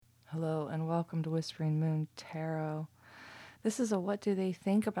Hello and welcome to Whispering Moon Tarot. This is a What Do They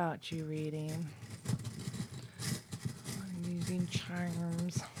Think About You reading. I'm using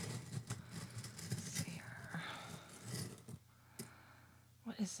charms. Let's see here.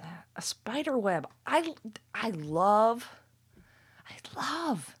 What is that? A spider web. I love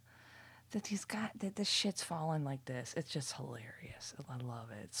that that this shit's falling like this. It's just hilarious. I love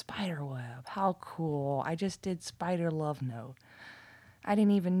it. Spider web. How cool. I just did spider love note. I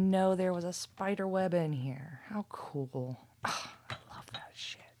didn't even know there was a spider web in here. How cool. Oh, I love that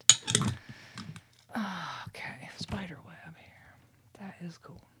shit. Oh, okay, spider web here. That is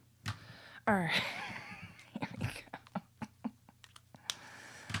cool. All right. Here we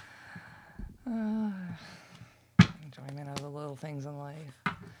go. Enjoyment of the little things in life.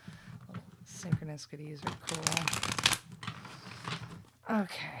 Little synchronicities are cool.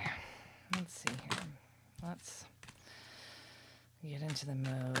 Okay. Let's see here. Let's get into the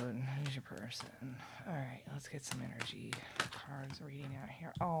mode. Who's your person? All right, let's get some energy cards reading out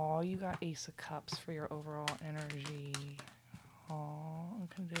here. Oh, you got Ace of Cups for your overall energy. Oh,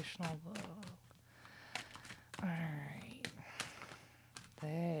 unconditional love. All right.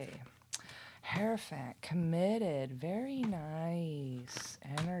 Hierophant, committed, very nice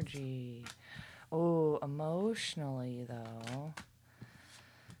energy. Oh, emotionally though,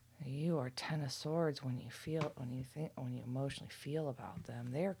 you are Ten of Swords when you emotionally feel about them.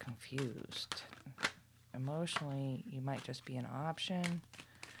 They're confused. Emotionally, you might just be an option,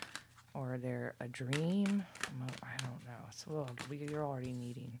 or they're a dream. I don't know. So you're already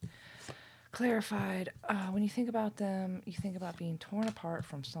needing clarified. When you think about them, you think about being torn apart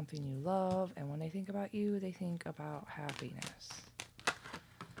from something you love, and when they think about you, they think about happiness.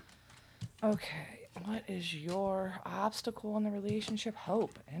 Okay, what is your obstacle in the relationship?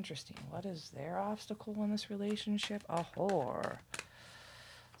 Hope. Interesting. What is their obstacle in this relationship? A whore.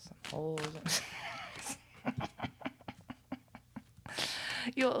 Some holes.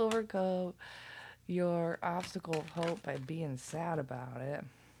 You'll overcome your obstacle of hope by being sad about it.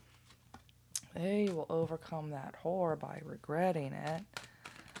 They will overcome that whore by regretting it.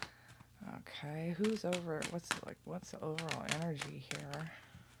 Okay, what's the overall energy here?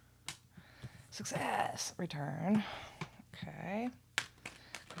 Success, return. Okay.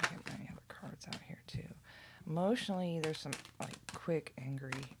 I'll get my other cards out here too. Emotionally, there's some like quick,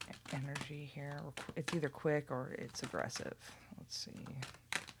 angry energy here. It's either quick or it's aggressive. Let's see.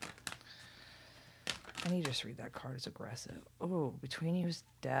 And you just read that card as aggressive. Oh, between you is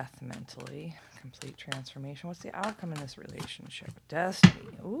death mentally. Complete transformation. What's the outcome in this relationship?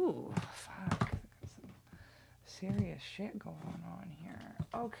 Destiny. Ooh, fuck. Some serious shit going on here.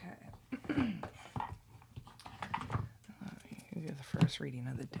 Okay. You do the first reading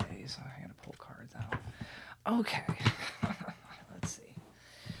of the day, so I gotta pull cards out. Okay. Let's see.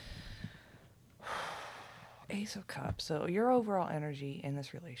 Ace of Cups. So your overall energy in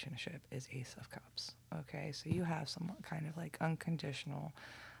this relationship is Ace of Cups. Okay, so you have some kind of like unconditional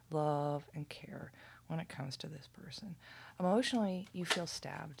love and care when it comes to this person. Emotionally, you feel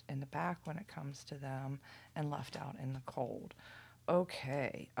stabbed in the back when it comes to them and left out in the cold.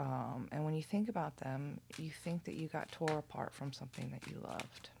 Okay, and when you think about them, you think that you got tore apart from something that you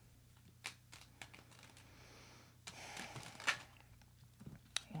loved.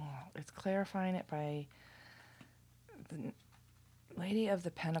 Well, it's clarifying it by the Lady of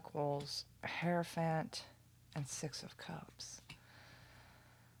the Pentacles, Hierophant, and Six of Cups.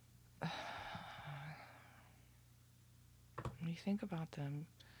 When you think about them,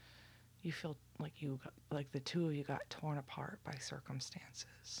 you feel like the two of you got torn apart by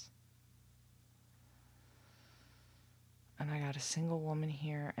circumstances. And I got a single woman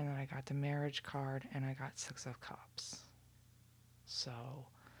here, and then I got the marriage card, and I got Six of Cups. So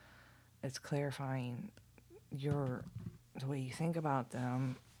it's clarifying the way you think about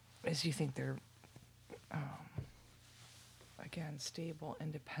them is you think they're, again, stable,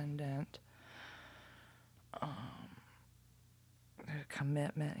 independent,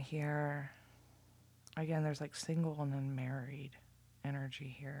 commitment here. Again, there's like single and then married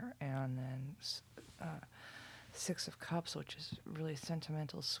energy here, and then Six of Cups, which is really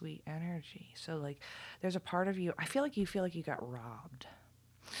sentimental, sweet energy. So like, there's a part of you. I feel like you got robbed.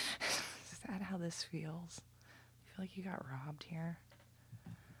 Is that how this feels? You feel like you got robbed here?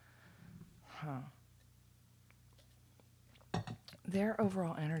 Huh. Their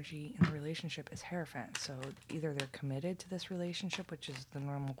overall energy in the relationship is Hierophant. So either they're committed to this relationship, which is the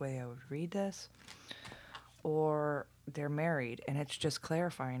normal way I would read this, or they're married, and it's just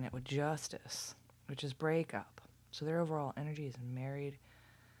clarifying it with Justice, which is breakup. So their overall energy is married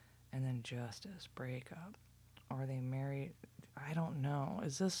and then Justice, breakup. Are they married? I don't know.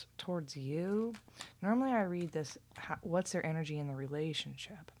 Is this towards you? Normally I read this, what's their energy in the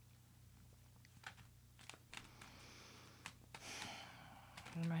relationship?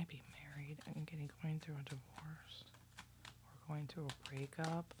 They might be married and going through a divorce or going through a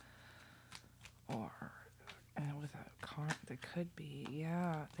breakup or and with a car that could be,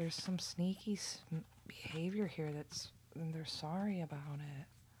 yeah, there's some sneaky behavior here and they're sorry about it.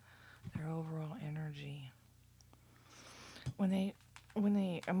 Their overall energy. When they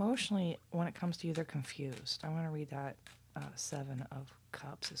emotionally, when it comes to you, they're confused. I want to read that 7 of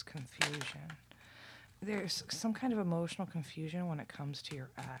Cups is confusion. There's some kind of emotional confusion when it comes to your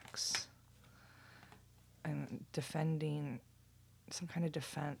ex and defending some kind of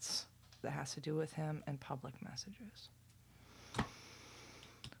defense that has to do with him and public messages.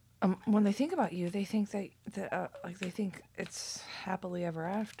 When they think about you, they think they think it's happily ever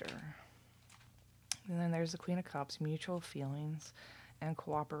after. And then there's the Queen of Cups, mutual feelings and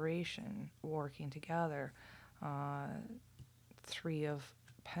cooperation, working together. 3 of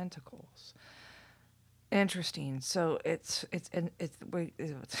Pentacles. Interesting. So it's blah,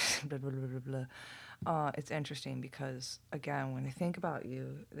 blah, blah, blah. It's interesting because again, when they think about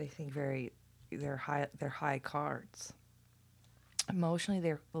you, they think they're high cards. Emotionally,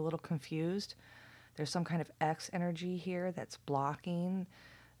 they're a little confused. There's some kind of X energy here that's blocking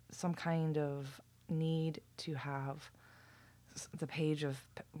some kind of need to have the Page of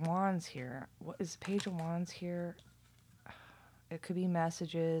Wands here. What is Page of Wands here? It could be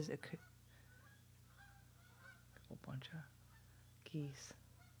messages. It could a whole bunch of geese.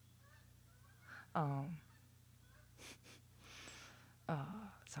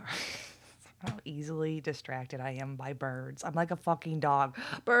 Sorry. How easily distracted I am by birds. I'm like a fucking dog.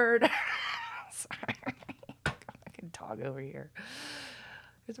 Bird. Sorry. Fucking dog over here.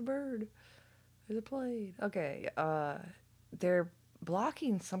 There's a bird. There's a plane. Okay. They're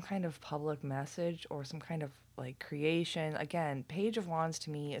blocking some kind of public message or some kind of like creation. Again, Page of Wands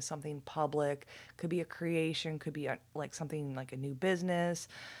to me is something public. Could be a creation. Could be like something like a new business.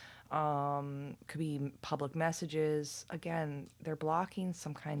 Could be public messages. Again, they're blocking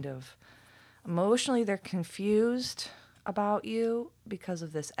some kind of emotionally, they're confused about you because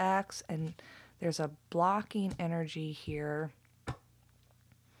of this X, and there's a blocking energy here.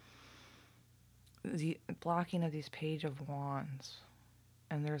 The blocking of these Page of Wands,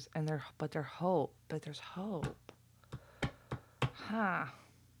 and there's hope, but there's hope. Huh.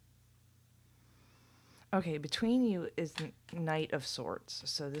 Okay, between you is Knight of Swords.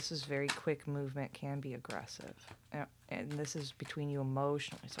 So this is very quick movement, can be aggressive. And this is between you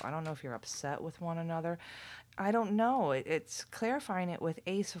emotionally. So I don't know if you're upset with one another. I don't know. It's clarifying it with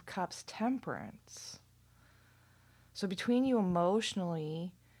Ace of Cups, Temperance. So between you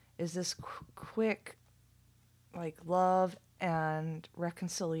emotionally is this quick, like, love and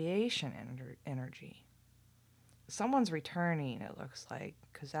reconciliation energy. Someone's returning, it looks like,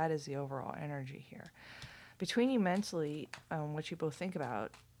 because that is the overall energy here. Between you mentally, what you both think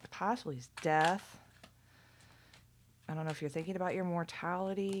about possibly is death. I don't know if you're thinking about your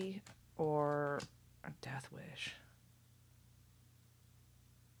mortality or a death wish.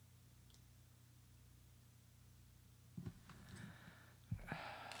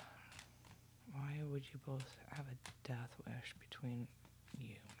 Why would you both have a death wish between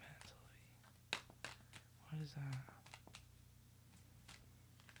you mentally? What is that?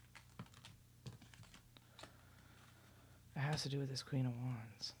 It has to do with this Queen of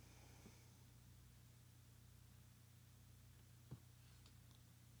Wands.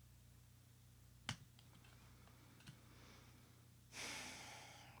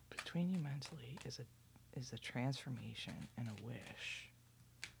 Between you mentally is a transformation and a wish.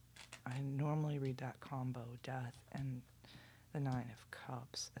 I normally read that combo, death and the 9 of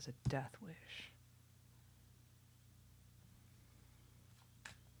Cups, as a death wish.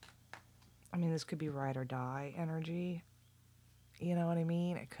 I mean, this could be ride or die energy. You know what I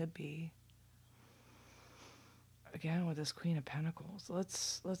mean? It could be. Again, with this Queen of Pentacles. Okay.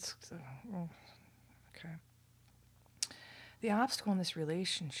 The obstacle in this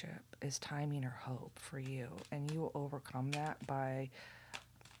relationship is timing or hope for you, and you will overcome that by,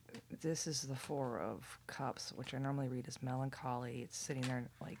 this is the 4 of Cups, which I normally read as melancholy. It's sitting there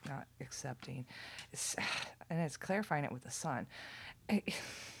like not accepting. And it's clarifying it with the Sun.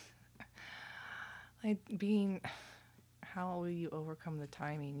 Like being, how will you overcome the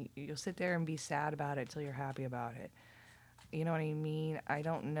timing? You'll sit there and be sad about it till you're happy about it. You know what I mean? I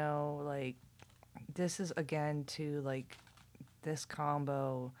don't know, like, this is again to like this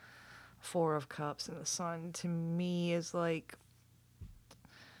combo, 4 of Cups and the Sun, to me is like,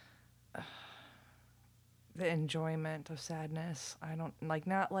 the enjoyment of sadness. I don't like,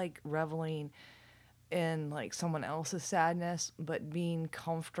 not like reveling in like someone else's sadness, but being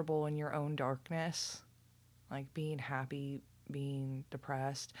comfortable in your own darkness, like being happy, being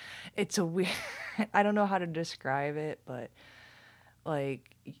depressed. It's a weird, I don't know how to describe it, but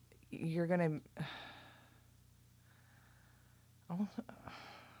like you're gonna, oh,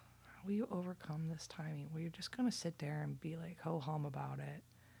 will you overcome this timing? Well, you're just gonna sit there and be like ho hum about it,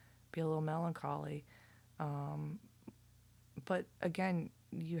 be a little melancholy. Um, but again,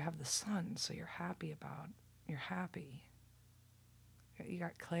 you have the sun, so you're happy. You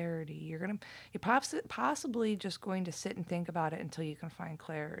got clarity. You're possibly just going to sit and think about it until you can find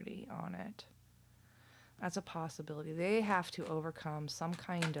clarity on it. That's a possibility. They have to overcome some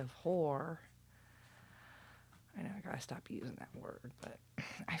kind of whore. I know I gotta stop using that word, but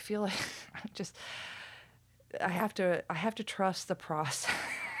I feel like I have to trust the process.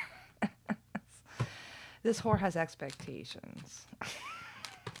 This whore has expectations.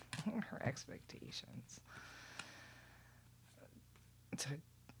 Her expectations. To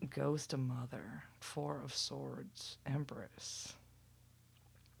ghost a mother, 4 of Swords, Empress.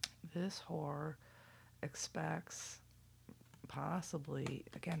 This whore expects possibly,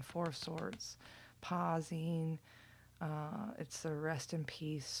 again, 4 of Swords, pausing. It's the rest in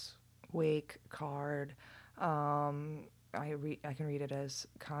peace wake card. I can read it as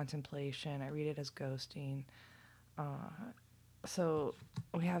contemplation. I read it as ghosting. So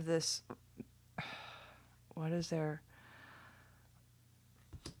we have this. What is their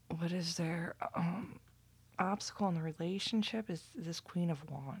obstacle in the relationship? Is this Queen of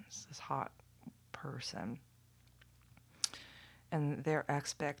Wands, this hot person, and their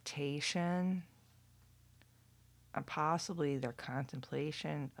expectation, and possibly their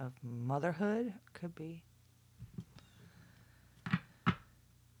contemplation of motherhood, could be.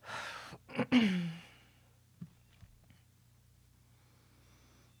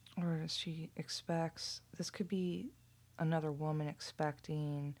 Or she expects, this could be another woman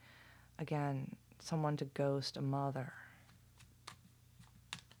expecting, again, someone to ghost a mother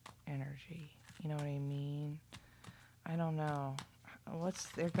energy. You know what I mean? I don't know.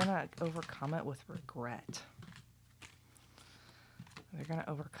 They're gonna overcome it with regret. They're gonna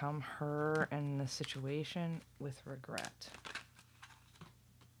overcome her and the situation with regret.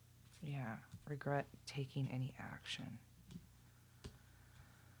 Yeah, regret taking any action.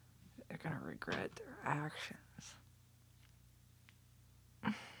 They're gonna regret their actions.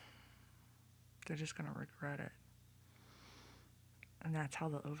 They're just gonna regret it. And that's how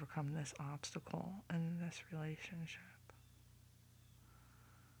they'll overcome this obstacle in this relationship.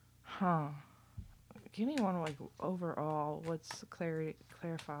 Huh. Give me one, like, overall, what's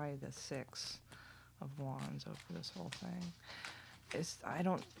clarify the 6 of Wands over this whole thing. This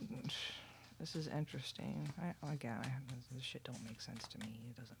is interesting. This shit don't make sense to me.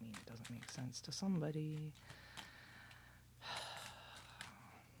 It doesn't mean it doesn't make sense to somebody.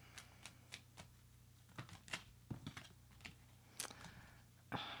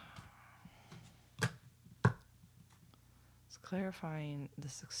 It's clarifying the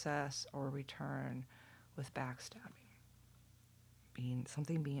success or return with backstabbing.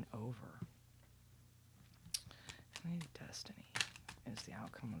 Something being over. Maybe destiny is the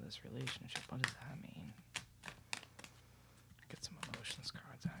outcome of this relationship. What does that mean? Get some emotions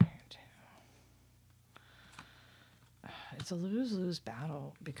cards out here too. It's a lose-lose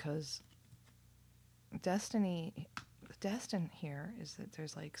battle because destined here is that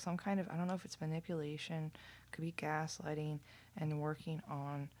there's like some kind of, I don't know if it's manipulation, could be gaslighting, and working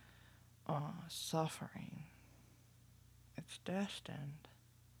on suffering. It's destined.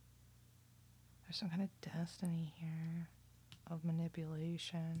 There's some kind of destiny here of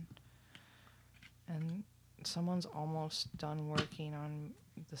manipulation, and someone's almost done working on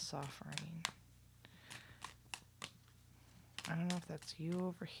the suffering. I don't know if that's you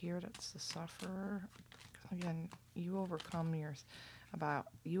over here that's the sufferer. Again, you overcome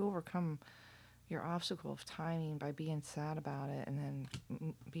your obstacle of timing by being sad about it and then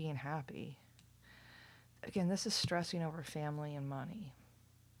being happy. Again, this is stressing over family and money.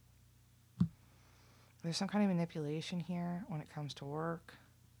 There's some kind of manipulation here when it comes to work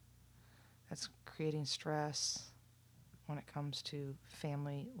that's creating stress when it comes to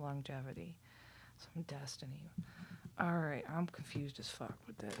family longevity. Some destiny. All right, I'm confused as fuck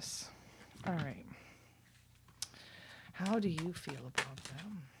with this. All right. How do you feel about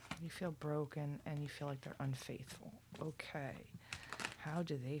them? You feel broken and you feel like they're unfaithful. Okay. How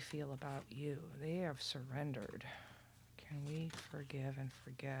do they feel about you? They have surrendered. Can we forgive and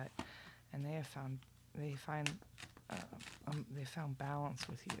forget? And they find they found balance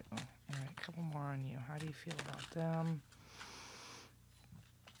with you. All right, a couple more on you. How do you feel about them?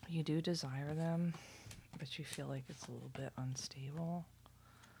 You do desire them, but you feel like it's a little bit unstable.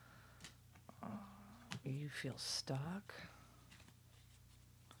 You feel stuck.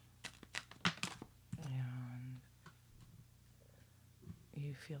 And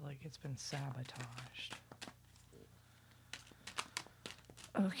you feel like it's been sabotaged.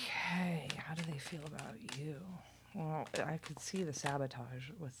 Okay, how do they feel about you? Well, I could see the sabotage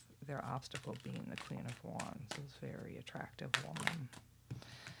with their obstacle being the Queen of Wands, this very attractive woman.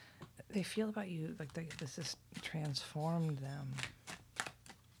 They feel about you like this has transformed them.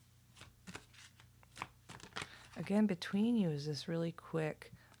 Again, between you is this really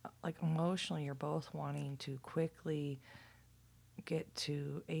quick, like emotionally, you're both wanting to quickly get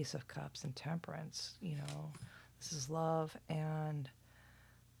to Ace of Cups and Temperance. You know, this is love and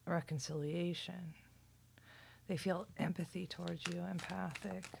reconciliation. They feel empathy towards you,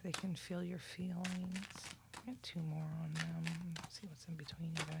 empathic. They can feel your feelings. Get two more on them. Let's see what's in between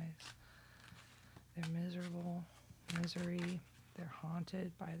you guys. They're miserable, misery. They're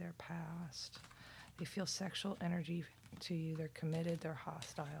haunted by their past. They feel sexual energy to you. They're committed. They're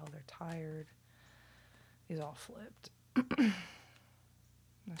hostile. They're tired. These all flipped.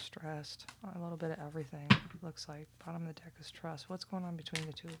 They're stressed. A little bit of everything. Looks like bottom of the deck is trust. What's going on between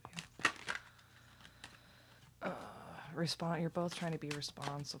the two of you? You're both trying to be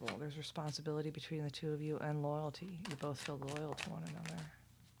responsible. There's responsibility between the two of you and loyalty. You both feel loyal to one another.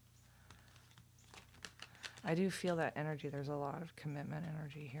 I do feel that energy. There's a lot of commitment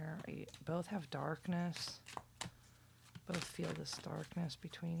energy here. You both have darkness. Both feel this darkness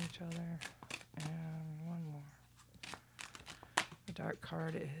between each other. And one more. The dark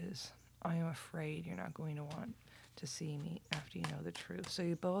card is, I am afraid you're not going to want to see me after you know the truth. So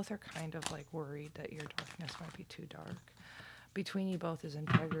you both are kind of like worried that your darkness might be too dark. Between you both is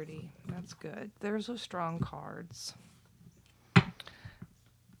integrity. That's good. There's those strong cards.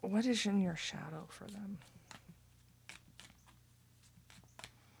 What is in your shadow for them?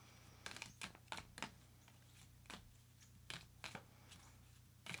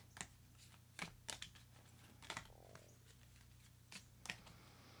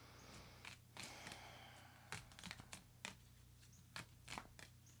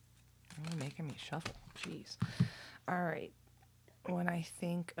 You're making me shuffle. Jeez. All right. When I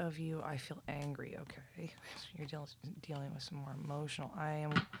think of you, I feel angry. Okay. You're dealing with some more emotional.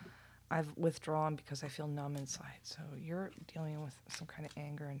 I've withdrawn because I feel numb inside. So you're dealing with some kind of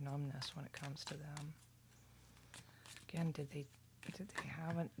anger and numbness when it comes to them. Again,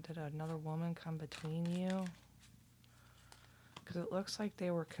 did another woman come between you? Because it looks like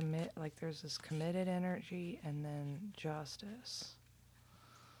they were like there's this committed energy and then justice.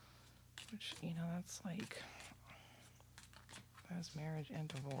 Which, that's like, that's marriage and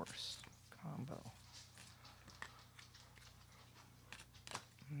divorce combo.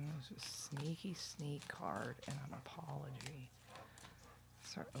 And there's a sneaky sneak card and an apology.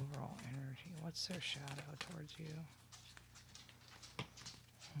 That's our overall energy. What's their shadow towards you?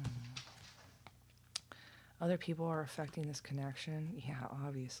 Other people are affecting this connection. Yeah,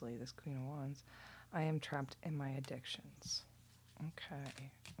 obviously, this Queen of Wands. I am trapped in my addictions.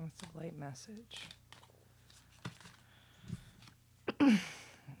 Okay, that's a light message.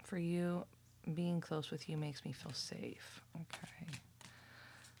 For you, being close with you makes me feel safe. Okay.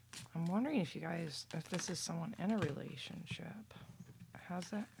 I'm wondering if this is someone in a relationship. How's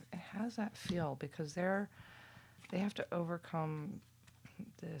that feel? Because they have to overcome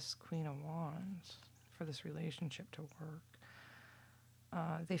this Queen of Wands for this relationship to work.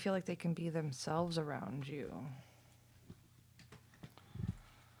 They feel like they can be themselves around you.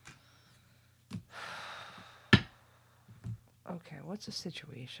 Okay, what's the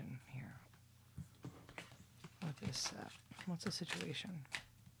situation here with this set? What's the situation?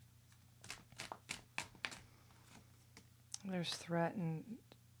 There's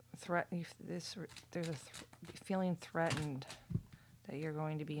there's a feeling threatened that you're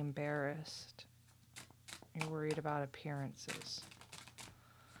going to be embarrassed. You're worried about appearances.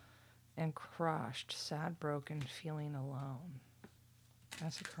 And crushed, sad, broken, feeling alone.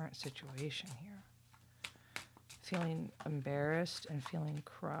 That's the current situation here. Feeling embarrassed and feeling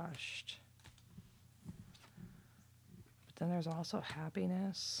crushed. But then there's also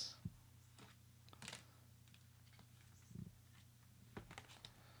happiness.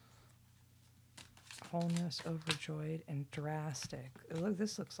 Wholeness, overjoyed, and drastic.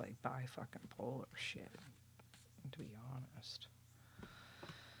 This looks like bi-fucking-polar shit, to be honest.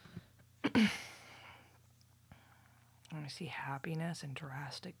 I see happiness and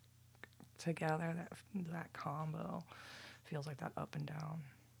drastic together, that combo feels like that up and down.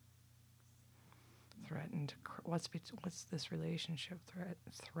 Threatened. What's this relationship?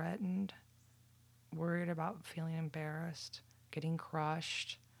 Threatened. Worried about feeling embarrassed, getting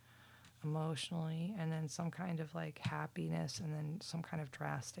crushed emotionally, and then some kind of like happiness, and then some kind of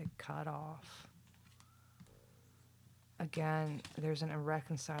drastic cutoff. Again, there's an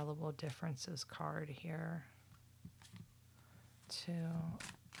irreconcilable differences card here.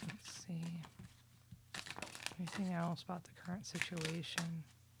 Let's see. Anything else about the current situation?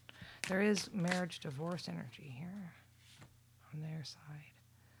 There is marriage divorce energy here on their side.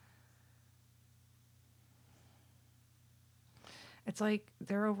 It's like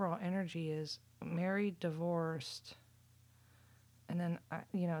their overall energy is married, divorced, and then,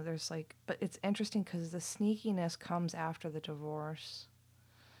 there's like, but it's interesting because the sneakiness comes after the divorce,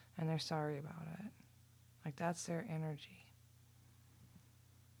 and they're sorry about it. Like, that's their energy.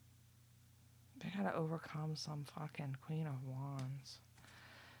 They gotta overcome some fucking Queen of Wands.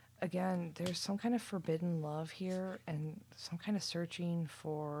 Again, there's some kind of forbidden love here, and some kind of searching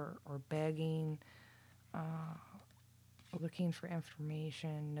for or begging, looking for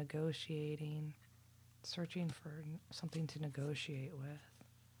information, negotiating, searching for something to negotiate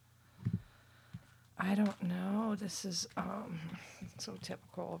with. I don't know. This is so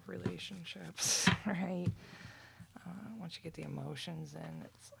typical of relationships, right? Once you get the emotions in,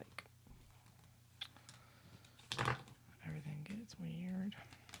 it's like everything gets weird.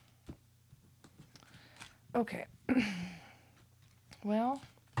 Okay. Well,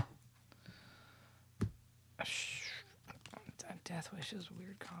 Death Wish is a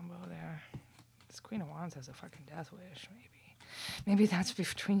weird combo there. This Queen of Wands has a fucking Death Wish, maybe. Maybe that's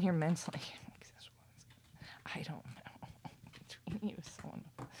between your mentally. I don't know. Between you and someone.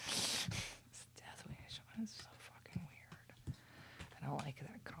 This Death Wish is so fucking weird. I don't like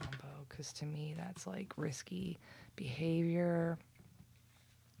that combo, because to me that's like risky behavior.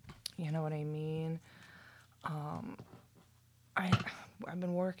 You know what I mean? I've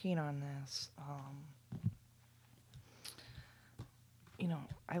been working on this.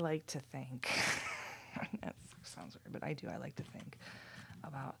 I like to think. That sounds weird, but I do. I like to think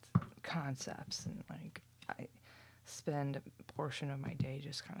about concepts, and like I spend a portion of my day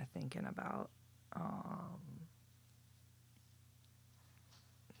just kind of thinking about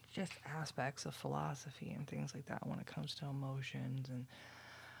just aspects of philosophy and things like that when it comes to emotions. And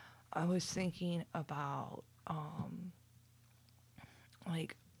I was thinking about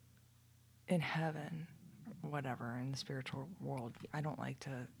like in heaven, whatever, in the spiritual world. I don't like to,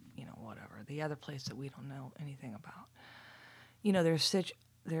 whatever, the other place that we don't know anything about. There's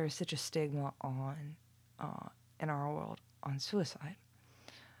such a stigma on in our world on suicide.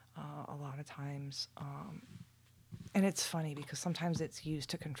 A lot of times, and it's funny because sometimes it's used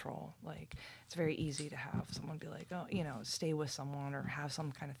to control. Like, it's very easy to have someone be like, oh, stay with someone or have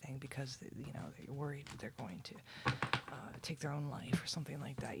some kind of thing because, they're worried they're going to take their own life or something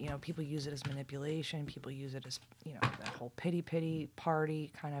like that. People use it as manipulation. People use it as, that whole pity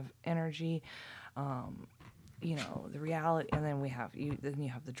party kind of energy. The reality, and then you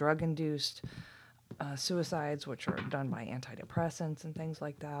have the drug-induced suicides, which are done by antidepressants and things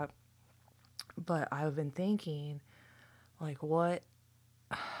like that. But I've been thinking, like, what?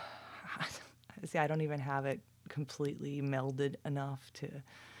 See, I don't even have it completely melded enough to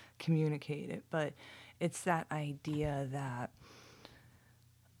communicate it, but it's that idea that,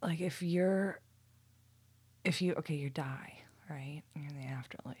 like, you die, right? You're in the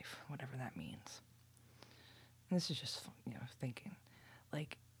afterlife, whatever that means. And this is just, thinking,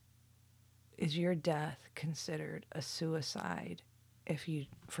 like, is your death considered a suicide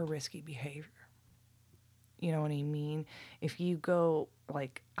for risky behavior? You know what I mean? If you go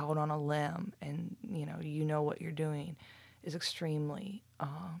like out on a limb and you know what you're doing is extremely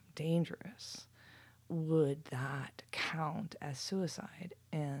dangerous, would that count as suicide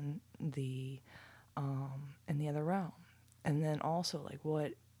in the other realm? And then also, like,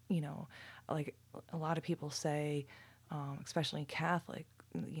 what, like a lot of people say, especially Catholic,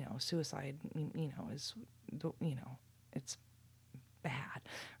 suicide, is, it's bad,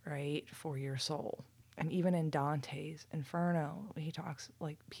 right, for your soul. And even in Dante's Inferno, he talks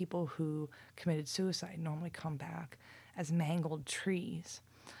like people who committed suicide normally come back as mangled trees.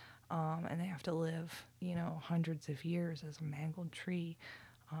 And they have to live, hundreds of years as a mangled tree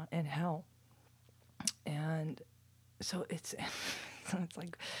in hell. And so it's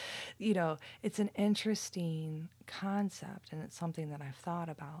like, it's an interesting concept, and it's something that I've thought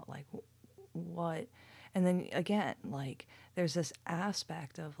about, like, what, and then again, like, there's this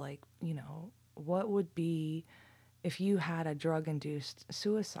aspect of, like, what would be if you had a drug-induced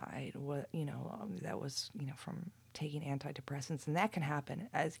suicide, what that was from taking antidepressants, and that can happen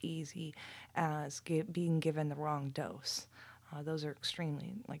as easy as being given the wrong dose. Those are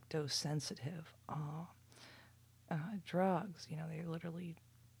extremely like dose sensitive drugs. They're literally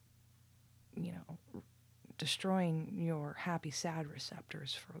destroying your happy sad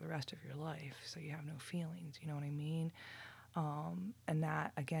receptors for the rest of your life, so you have no feelings. You know what I mean? And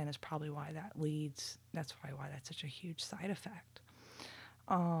that again is probably that's probably why that's such a huge side effect.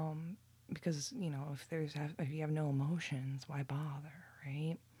 Because if you have no emotions, why bother,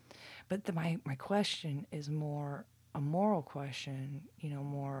 right? But my question is more a moral question,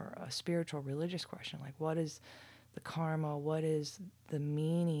 more a spiritual religious question, like what is the karma, what is the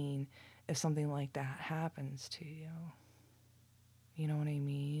meaning if something like that happens to you? You know what I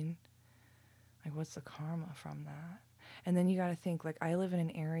mean? Like, what's the karma from that? And then you got to think, like, I live in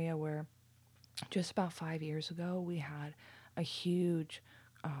an area where just about 5 years ago, we had a huge,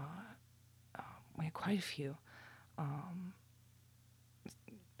 we had quite a few uh,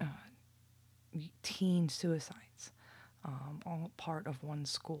 teen suicides, all part of one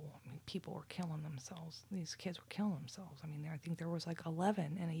school. I mean, people were killing themselves. These kids were killing themselves. I mean, I think there was like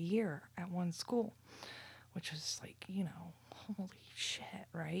 11 in a year at one school, which is like, holy shit,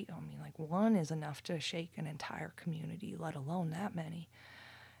 right? I mean, like one is enough to shake an entire community, let alone that many.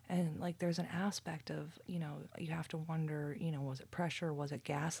 And like there's an aspect of, you have to wonder, was it pressure? Was it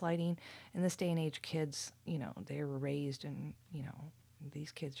gaslighting? In this day and age, kids, they were raised and,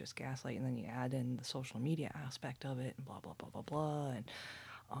 these kids just gaslight, and then you add in the social media aspect of it and blah, blah, blah, blah, blah. And,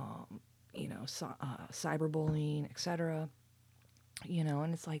 cyberbullying, etc.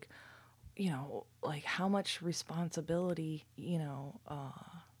 And it's like, like how much responsibility,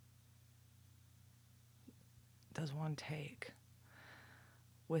 does one take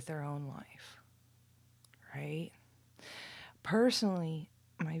with their own life, right? Personally,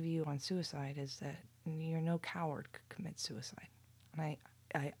 my view on suicide is that no coward could commit suicide. And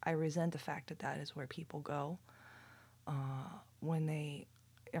I resent the fact that is where people go when they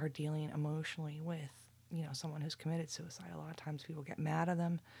are dealing emotionally with, someone who's committed suicide. A lot of times people get mad at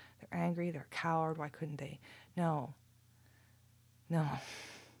them. They're angry. They're a coward. Why couldn't they? No.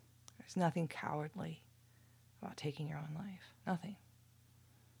 There's nothing cowardly about taking your own life. Nothing.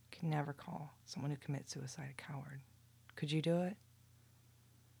 You can never call someone who commits suicide a coward. Could you do it?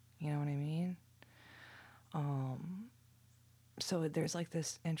 You know what I mean? So there's like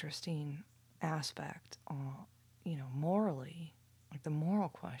this interesting aspect, morally, like the moral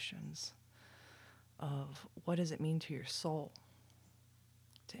questions of what does it mean to your soul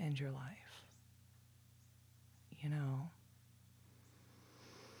to end your life?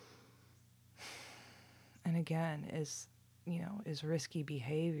 And again, is risky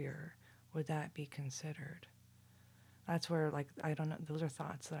behavior, would that be considered? That's where, like, I don't know, those are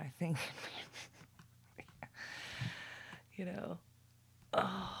thoughts that I think,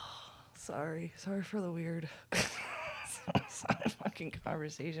 oh, sorry for the weird fucking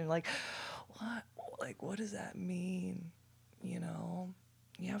conversation. Like, what does that mean? You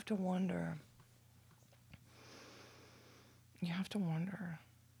have to wonder.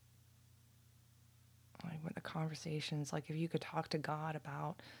 Like, what the conversations, like, if you could talk to God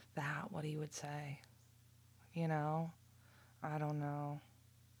about that, what he would say, I don't know.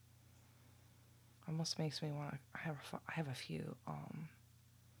 Almost makes me want to, I have a few, I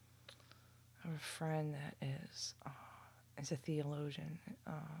have a friend that is a theologian,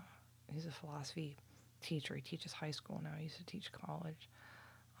 he's a philosophy teacher, he teaches high school now, he used to teach college,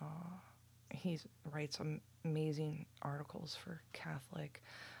 he writes amazing articles for Catholic,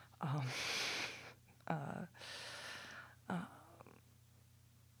 I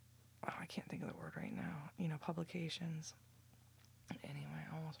can't think of the word right now, publications. Anyway,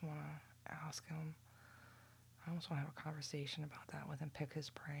 I almost want to ask him, I almost want to have a conversation about that with him, pick his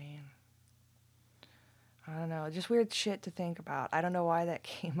brain. I don't know, just weird shit to think about. I don't know why that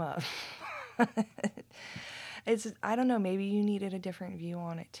came up. I don't know, maybe you needed a different view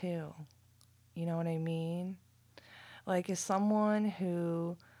on it too. You know what I mean? Like, as someone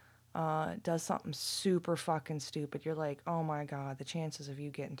who does something super fucking stupid, you're like, oh my God, the chances of you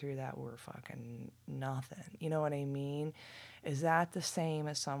getting through that were fucking nothing. You know what I mean? Is that the same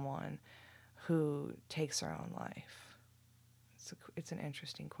as someone who takes their own life? It's an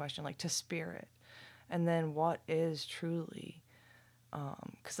interesting question, like, to spirit. And then what is truly,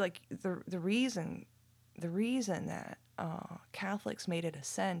 because like the reason that Catholics made it a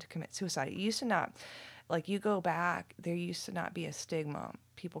sin to commit suicide, it used to not, like, you go back, there used to not be a stigma.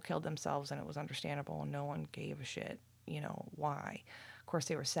 People killed themselves and it was understandable and no one gave a shit, why. Of course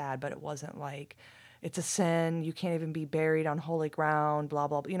they were sad, but it wasn't like, it's a sin. You can't even be buried on holy ground, blah,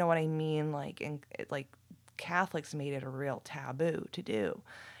 blah, blah. You know what I mean? Like, and like Catholics made it a real taboo to do,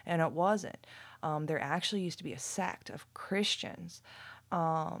 and it wasn't. There actually used to be a sect of Christians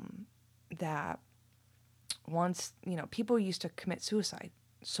that once, people used to commit suicide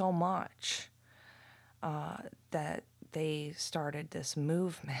so much that they started this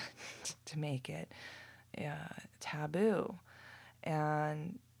movement to make it taboo.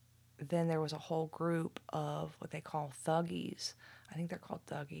 And then there was a whole group of what they call thuggies. I think they're called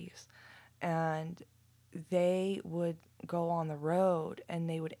thuggies. And they would go on the road and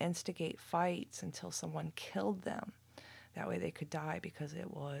they would instigate fights until someone killed them. That way they could die because it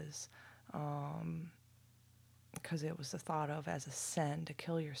was thought of as a sin to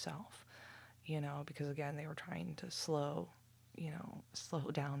kill yourself, because again, they were trying to slow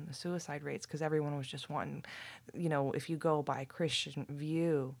down the suicide rates, because everyone was just wanting, if you go by Christian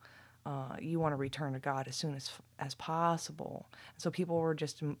view, you want to return to God as soon as possible. So people were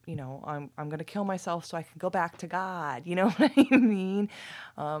just, I'm going to kill myself so I can go back to God. You know what I mean?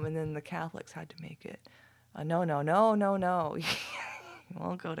 And then the Catholics had to make it, no, no, no, no, no. You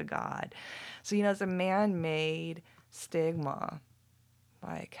won't go to God. So, it's a man-made stigma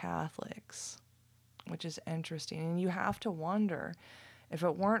by Catholics, which is interesting. And you have to wonder, if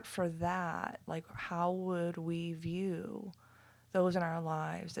it weren't for that, like, how would we view those in our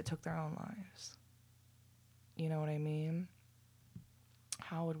lives that took their own lives? You know what I mean?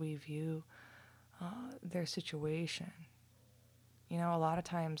 How would we view their situation? A lot of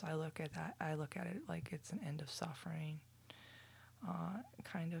times I look at it like it's an end of suffering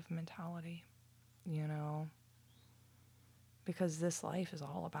kind of mentality, because this life is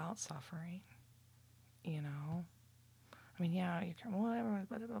all about suffering, I mean, yeah, you can, whatever,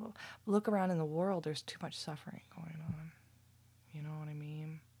 blah, blah, blah. Look around in the world, there's too much suffering going on. You know what I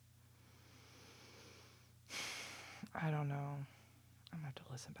mean? I don't know. I'm going to have to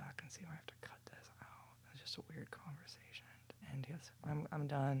listen back and see if I have to cut this out. It's just a weird conversation. And yes, I'm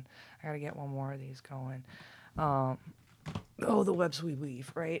done. I got to get one more of these going. The webs we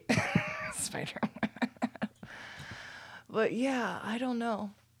weave, right? Spider. But yeah, I don't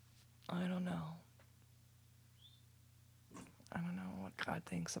know what God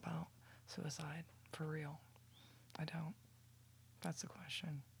thinks about suicide, for real. I don't. That's the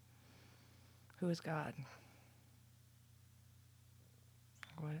question. Who is God?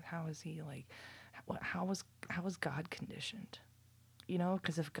 How is he, like, how is God conditioned?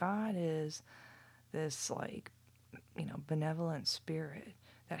 Because if God is this, like, benevolent spirit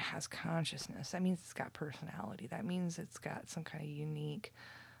that has consciousness, that means it's got personality. That means it's got some kind of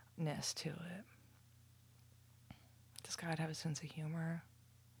uniqueness to it. Does God have a sense of humor?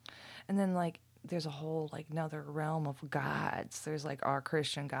 And then, like, there's a whole, like, another realm of gods. There's, like, our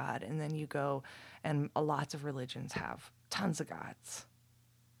Christian God, and then you go, and lots of religions have tons of gods.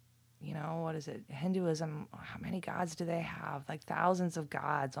 What is it? Hinduism, how many gods do they have? Like, thousands of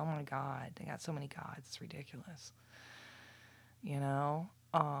gods. Oh my God, they got so many gods. It's ridiculous. Then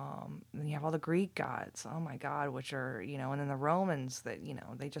you have all the Greek gods. Oh my God, which are, and then the Romans that,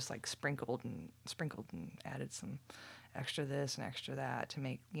 they just, like, sprinkled and added some extra this and extra that to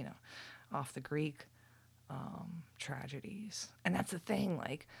make, off the Greek tragedies. And that's the thing,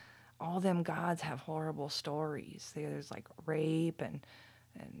 like, all them gods have horrible stories. There's, like, rape and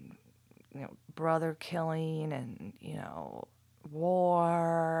brother killing and,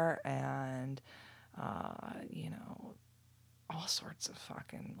 war and, all sorts of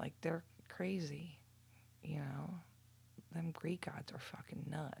fucking, like, they're crazy, them Greek gods are fucking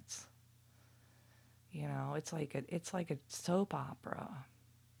nuts. It's like a soap opera.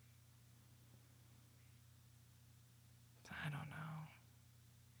 I don't know.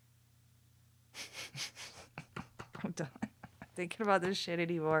 I'm done thinking about this shit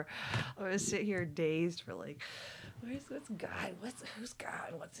anymore. I'm gonna sit here dazed for, like, what's God? Who's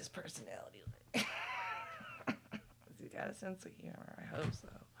God? What's his personality like? Has he got a sense of humor? I hope so.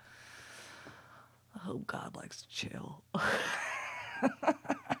 I hope God likes to chill.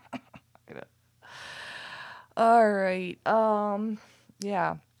 All right.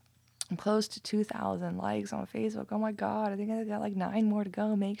 Yeah. I'm close to 2,000 likes on Facebook. Oh my God. I think I got like 9 more to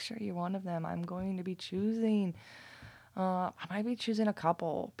go. Make sure you're one of them. I'm going to be choosing. I might be choosing a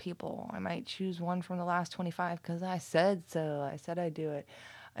couple people. I might choose one from the last 25 because I said so. I said I'd do it.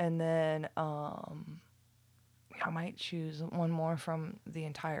 And then I might choose one more from the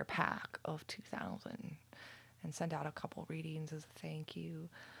entire pack of 2,000 and send out a couple readings as a thank you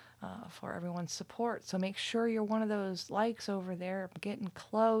for everyone's support. So make sure you're one of those likes over there. I'm getting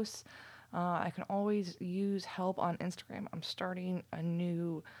close. I can always use help on Instagram. I'm starting a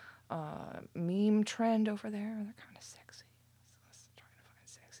new meme meme trend over there. They're kind of sexy. Let's try to find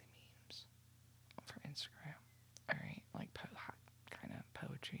sexy memes for Instagram. All right, like hot kind of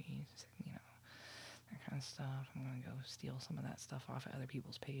poetry, you know, that kind of stuff. I'm gonna go steal some of that stuff off of other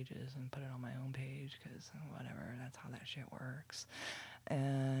people's pages and put it on my own page, because whatever, that's how that shit works.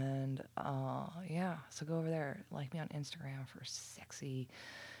 And yeah, so go over there, like me on Instagram for sexy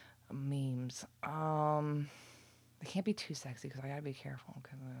memes. They can't be too sexy because I gotta be careful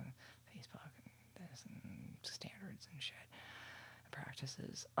because of Facebook and this and standards and shit and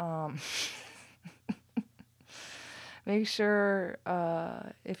practices. Make sure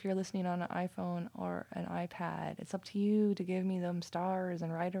if you're listening on an iPhone or an iPad, it's up to you to give me them stars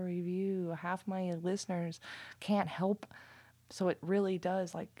and write a review. Half my listeners can't help, so it really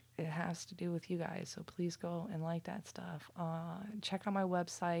does, like, it has to do with you guys. So please go and like that stuff. Check out my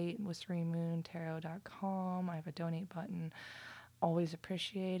website, WhisperingMoonTarot.com. I have a donate button. Always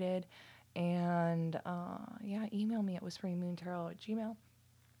appreciated. And yeah, email me at whisperingmoontarot@gmail.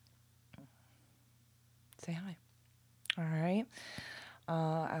 Say hi. All right.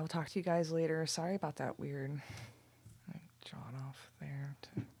 I will talk to you guys later. Sorry about that weird jawed off there to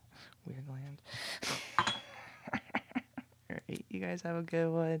weird land. All right. You guys have a good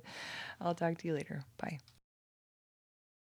one. I'll talk to you later. Bye.